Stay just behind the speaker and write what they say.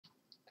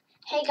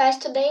Hey guys,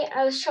 today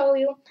I'll show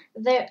you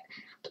the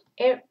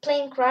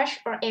airplane crash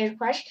or air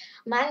crash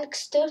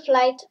Manx2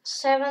 flight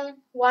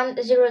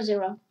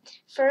 7100.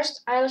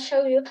 First, I'll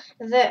show you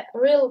the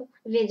real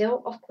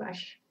video of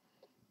crash.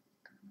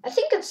 I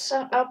think it's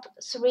up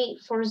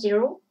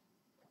 340.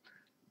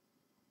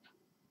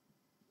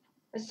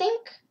 I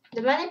think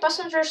the many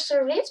passengers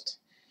survived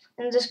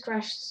in this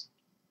crash.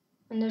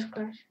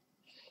 The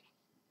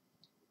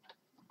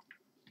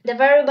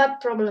very bad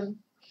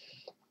problem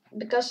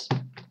because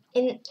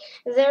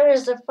there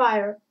is a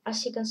fire,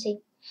 as you can see.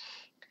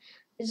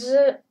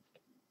 In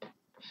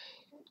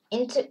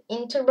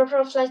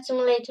Turboprop Flight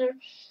Simulator,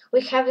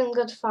 we haven't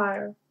got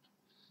fire.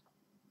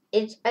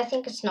 I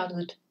think it's not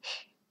good.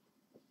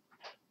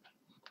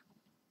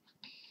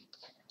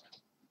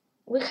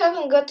 We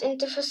haven't got in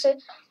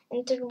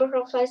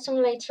Turboprop Flight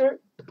Simulator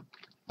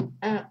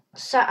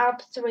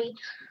setup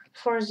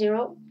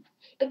 340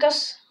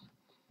 because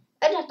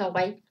I don't know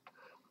why,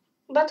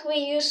 but we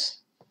use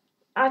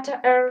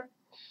ATA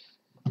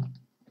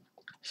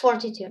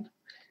 42.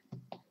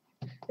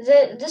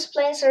 These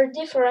planes are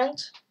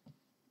different,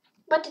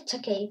 but it's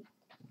okay.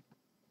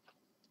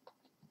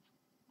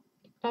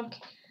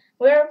 Okay,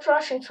 we're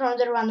approaching from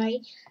the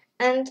runway,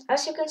 and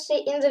as you can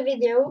see in the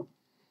video,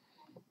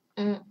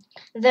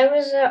 there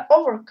is an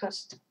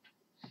overcast.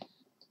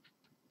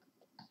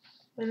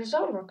 And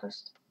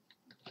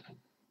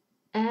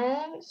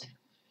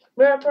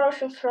we're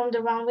approaching from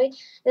the runway.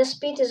 The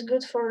speed is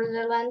good for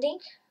the landing.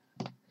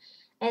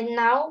 And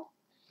now,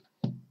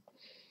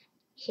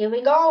 here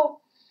we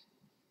go.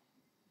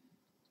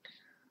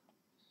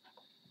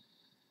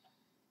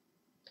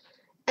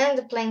 And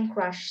the plane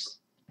crashes.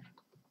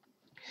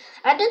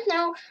 I don't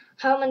know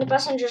how many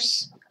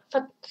passengers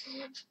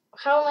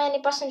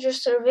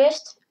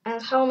survived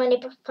and how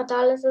many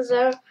fatalities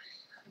there are,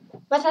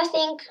 but I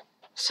think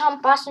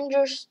some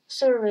passengers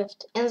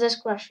survived in these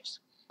crashes.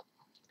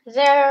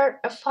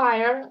 There a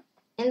fire.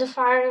 In the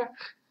fire,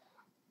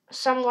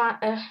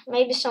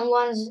 maybe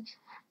someone's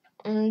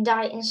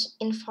die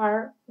in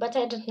fire, but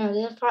I don't know.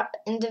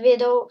 In the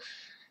video,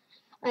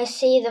 I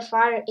see the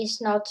fire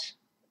is not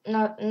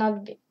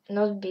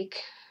big.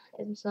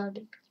 It's not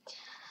big.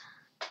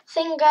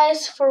 Thank you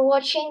guys for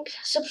watching.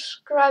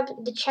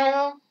 Subscribe the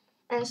channel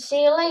and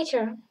see you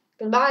later.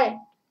 Goodbye.